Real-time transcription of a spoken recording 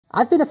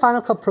I've been a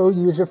Final Cut Pro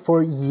user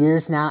for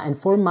years now, and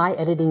for my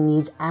editing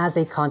needs as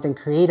a content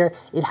creator,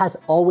 it has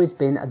always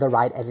been the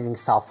right editing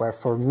software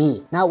for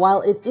me. Now,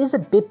 while it is a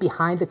bit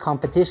behind the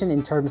competition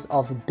in terms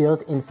of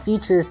built-in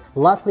features,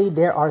 luckily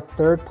there are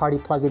third-party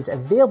plugins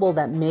available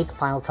that make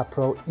Final Cut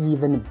Pro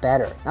even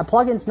better. Now,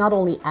 plugins not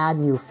only add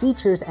new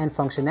features and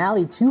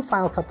functionality to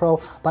Final Cut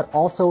Pro, but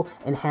also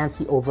enhance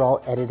the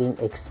overall editing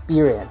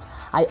experience.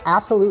 I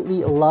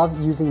absolutely love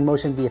using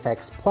motion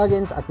VFX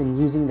plugins. I've been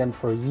using them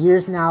for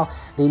years now.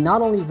 They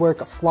not only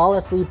work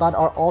flawlessly, but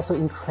are also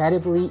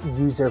incredibly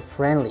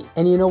user-friendly.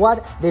 And you know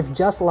what? They've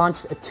just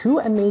launched two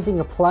amazing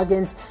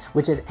plugins,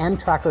 which is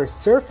M-Tracker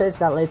Surface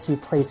that lets you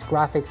place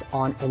graphics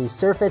on any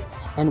surface,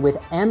 and with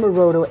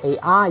M-Roto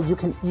AI, you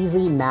can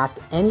easily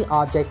mask any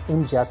object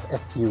in just a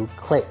few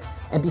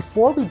clicks. And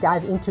before we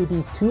dive into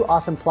these two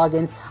awesome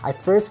plugins, I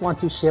first want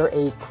to share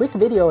a quick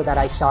video that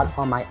I shot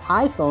on my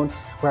iPhone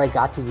where I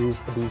got to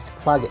use these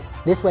plugins.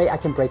 This way I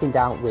can break it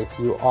down with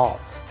you all.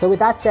 So with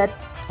that said,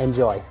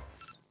 enjoy.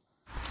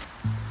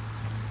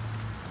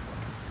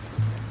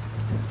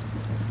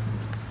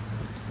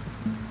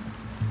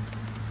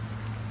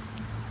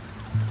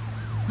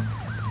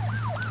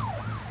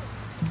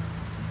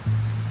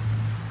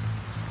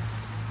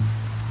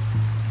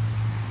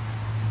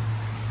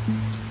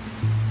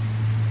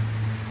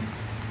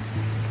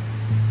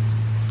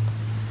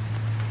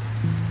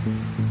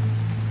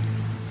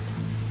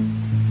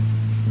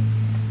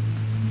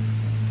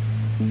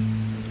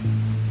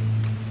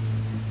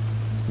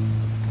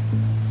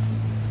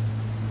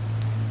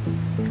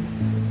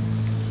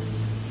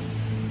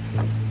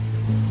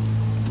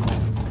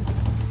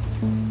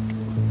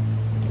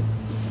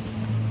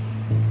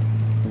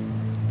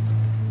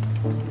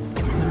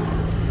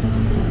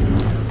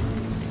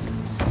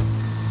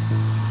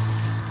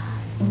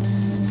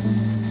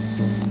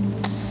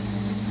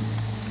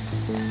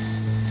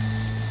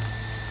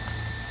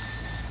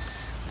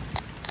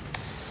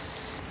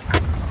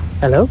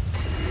 Hello?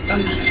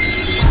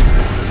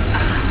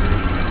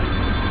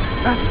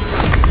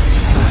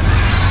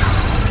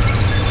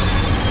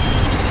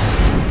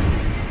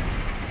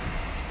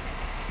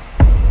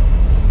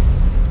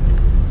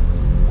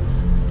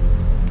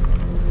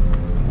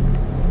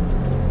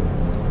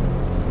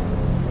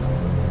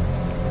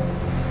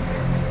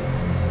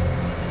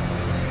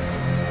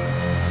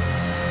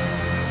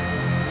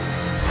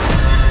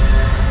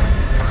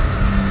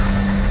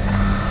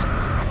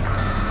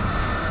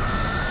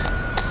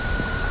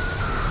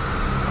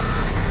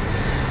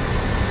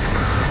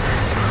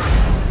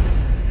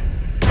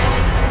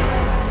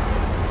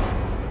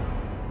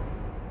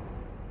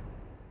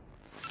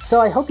 So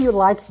I hope you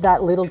liked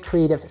that little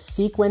creative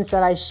sequence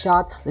that I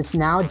shot. Let's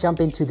now jump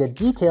into the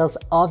details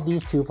of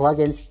these two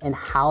plugins and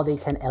how they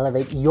can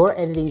elevate your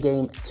editing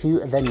game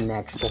to the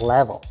next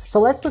level. So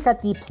let's look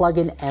at the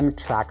plugin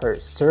M-Tracker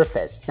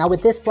Surface. Now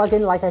with this plugin,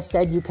 like I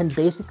said, you can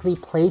basically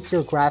place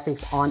your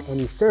graphics on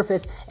any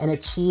surface and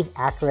achieve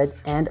accurate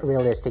and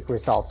realistic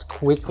results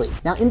quickly.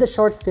 Now in the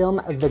short film,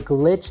 The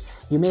Glitch,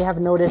 you may have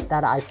noticed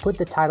that I put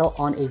the title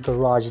on a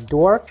garage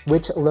door,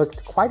 which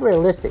looked quite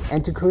realistic.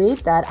 And to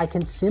create that, I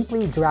can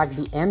simply drag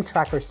the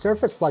M-Tracker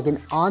Surface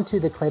plugin onto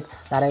the clip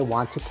that I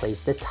want to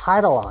place the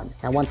title on.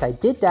 And once I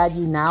did that,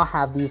 you now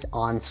have these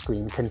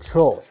on-screen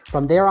controls.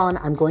 From there on,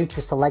 I'm going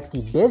to select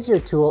the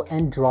Bezier tool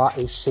and draw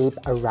a shape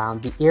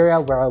around the area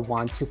where I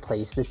want to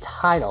place the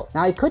title.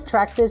 Now I could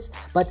track this,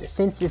 but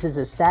since this is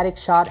a static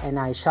shot and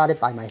I shot it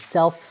by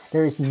myself,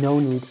 there is no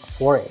need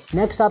for it.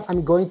 Next up,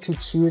 I'm going to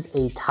choose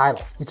a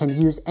title. You can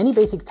use any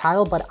basic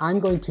title, but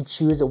I'm going to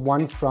choose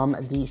one from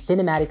the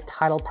Cinematic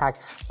Title Pack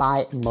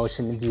by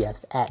Motion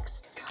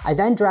VFX. I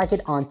then drag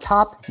it on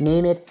top,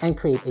 name it, and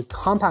create a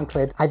compound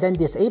clip. I then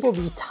disable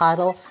the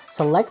title,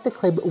 select the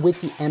clip with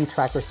the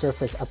M-Tracker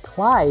Surface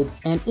applied,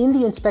 and in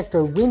the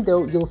inspector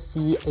window, you'll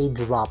see a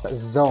drop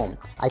zone.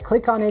 I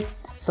click on it,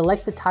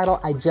 select the title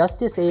I just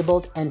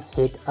disabled, and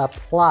hit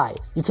apply.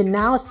 You can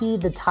now see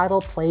the title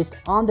placed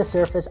on the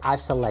surface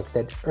I've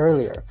selected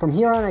earlier. From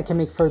here on, I can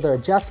make further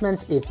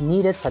adjustments if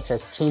needed, such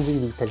as changing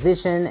the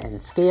position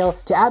and scale.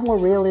 To add more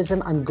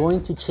realism, I'm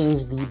going to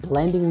change the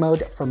blending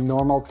mode from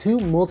normal to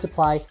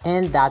multiply,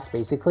 and that's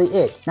basically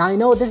it. Now I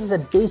know this is a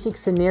basic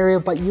scenario,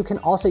 but you can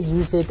also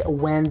use it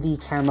when the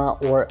camera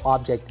or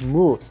object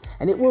moves,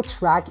 and it will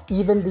track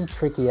even the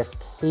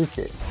trickiest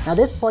cases. Now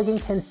this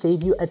plugin can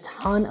save you a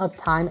ton of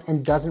time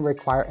and doesn't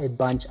require a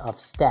bunch of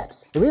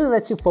steps. It really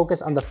lets you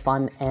focus on the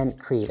fun and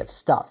creative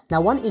stuff.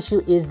 Now one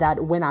issue is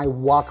that when I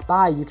walk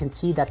by, you can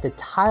see that the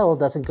title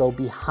doesn't go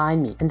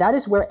behind me, and that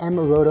is where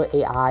M-Roto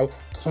AI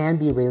can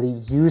be really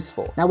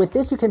useful. Now with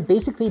this, you can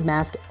basically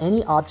mask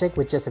any object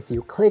with just a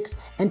few clicks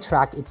and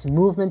track its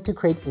movement to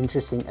create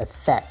interesting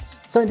effects.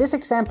 So in this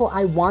example,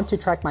 I want to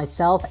track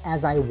myself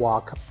as I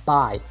walk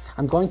by.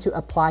 I'm going to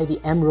apply the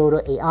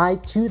M-Roto AI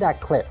to that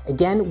clip.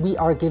 Again, we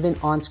are given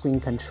on-screen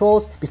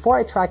controls. Before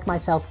I track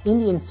myself in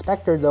the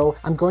inspector though,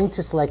 I'm going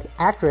to select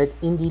accurate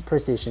in the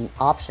precision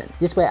option.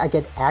 This way I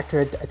get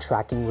accurate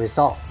tracking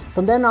results.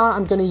 From then on,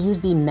 I'm going to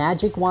use the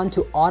magic wand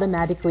to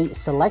automatically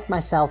select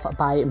myself myself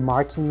by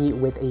marking me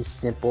with a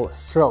simple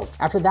stroke.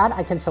 After that,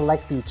 I can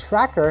select the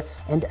tracker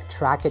and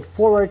track it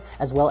forward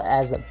as well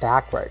as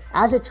backward.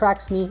 As it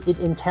tracks me, it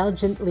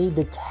intelligently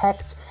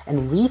detects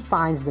and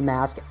refines the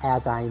mask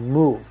as I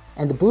move.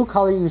 And the blue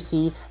color you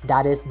see,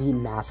 that is the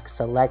mask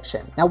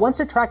selection. Now, once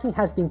the tracking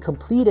has been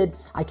completed,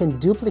 I can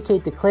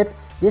duplicate the clip,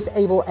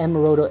 disable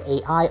mRoto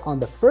AI on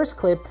the first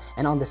clip,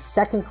 and on the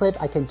second clip,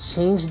 I can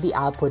change the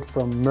output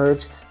from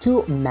merge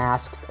to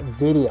masked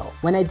video.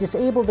 When I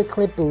disable the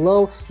clip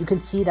below, you can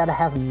see that I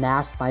have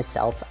masked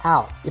myself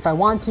out. If I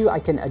want to, I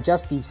can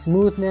adjust the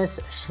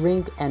smoothness,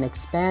 shrink and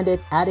expand it,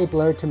 add a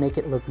blur to make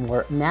it look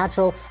more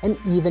natural, and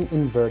even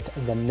invert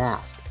the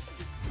mask.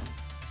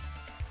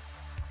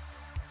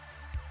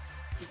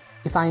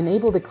 If I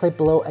enable the clip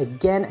below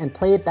again and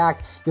play it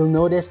back, you'll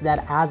notice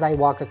that as I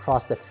walk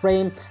across the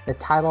frame, the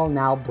title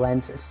now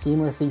blends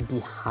seamlessly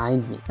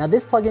behind me. Now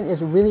this plugin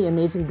is really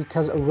amazing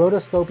because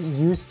rotoscope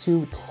used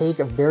to take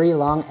very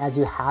long as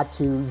you had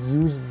to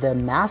use the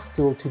mask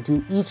tool to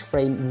do each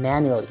frame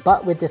manually.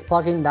 But with this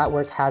plugin, that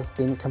work has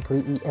been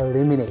completely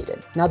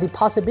eliminated. Now the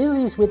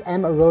possibilities with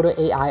mRoto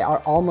AI are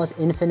almost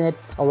infinite,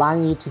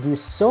 allowing you to do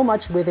so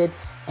much with it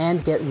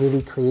and get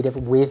really creative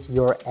with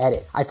your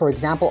edit. I, for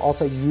example,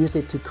 also use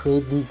it to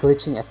create the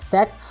glitching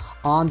effect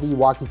on the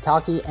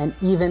walkie-talkie and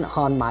even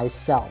on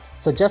myself.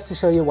 So just to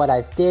show you what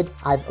I've did,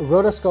 I've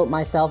rotoscoped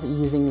myself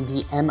using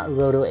the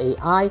mRoto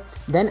AI,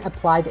 then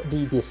applied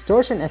the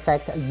distortion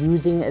effect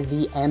using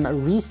the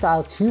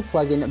mRestyle 2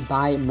 plugin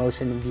by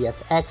Motion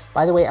VFX.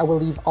 By the way, I will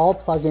leave all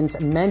plugins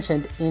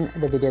mentioned in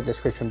the video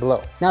description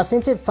below. Now,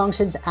 since it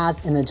functions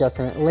as an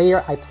adjustment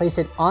layer, I place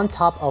it on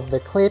top of the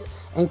clip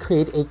and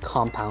create a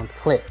compound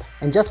clip.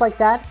 And just like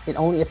that, it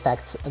only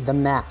affects the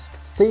mask.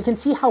 So you can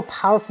see how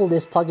powerful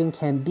this plugin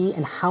can be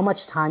and how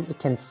much time it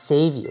can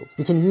save you.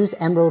 You can use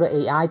mRoto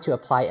AI to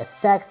apply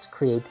effects,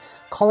 create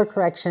color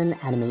correction,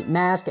 animate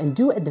mask, and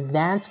do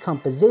advanced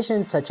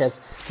compositions such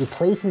as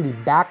replacing the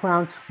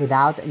background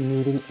without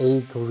needing a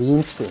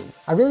green screen.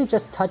 I really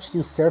just touched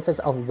the surface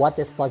of what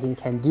this plugin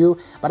can do,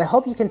 but I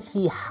hope you can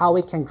see how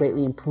it can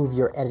greatly improve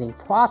your editing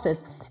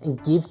process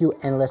and give you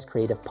endless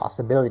creative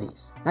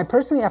possibilities. Now,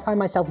 personally, I find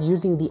myself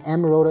using the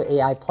mRoto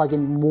AI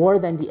plugin more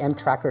than the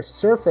mTracker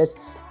surface,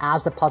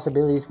 as the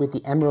possibilities with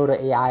the mRoto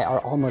AI are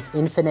almost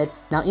infinite.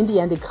 Now, in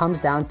the end, it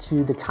comes down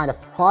to the kind of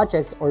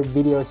projects or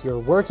videos you're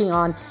working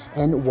on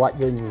and what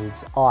your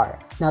needs are.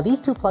 Now,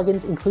 these two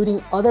plugins,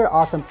 including other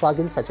awesome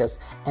plugins such as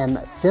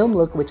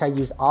Filmlook, which I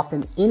use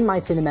often in my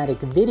cinematic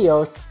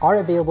videos, are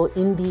available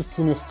in the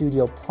Cine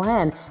Studio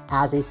plan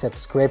as a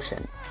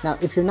subscription. Now,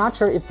 if you're not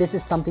sure if this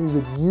is something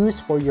you'd use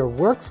for your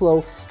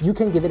workflow, you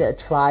can give it a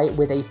try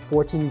with a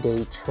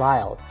 14-day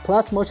trial.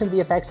 Plus, Motion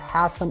VFX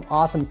has some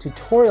awesome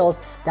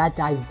tutorials that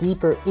dive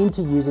deeper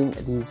into using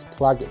these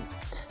plugins.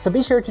 So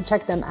be sure to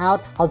check them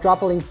out. I'll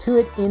drop a link to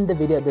it in the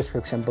video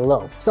description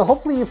below. So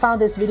hopefully you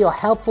found this video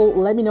helpful.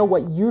 Let me know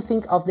what you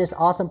think of this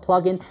awesome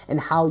plugin and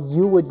how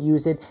you would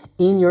use it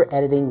in your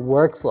editing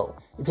workflow.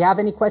 If you have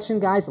any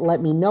questions, guys,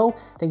 let me know.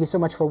 Thank you so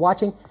much for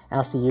watching, and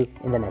I'll see you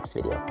in the next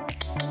video.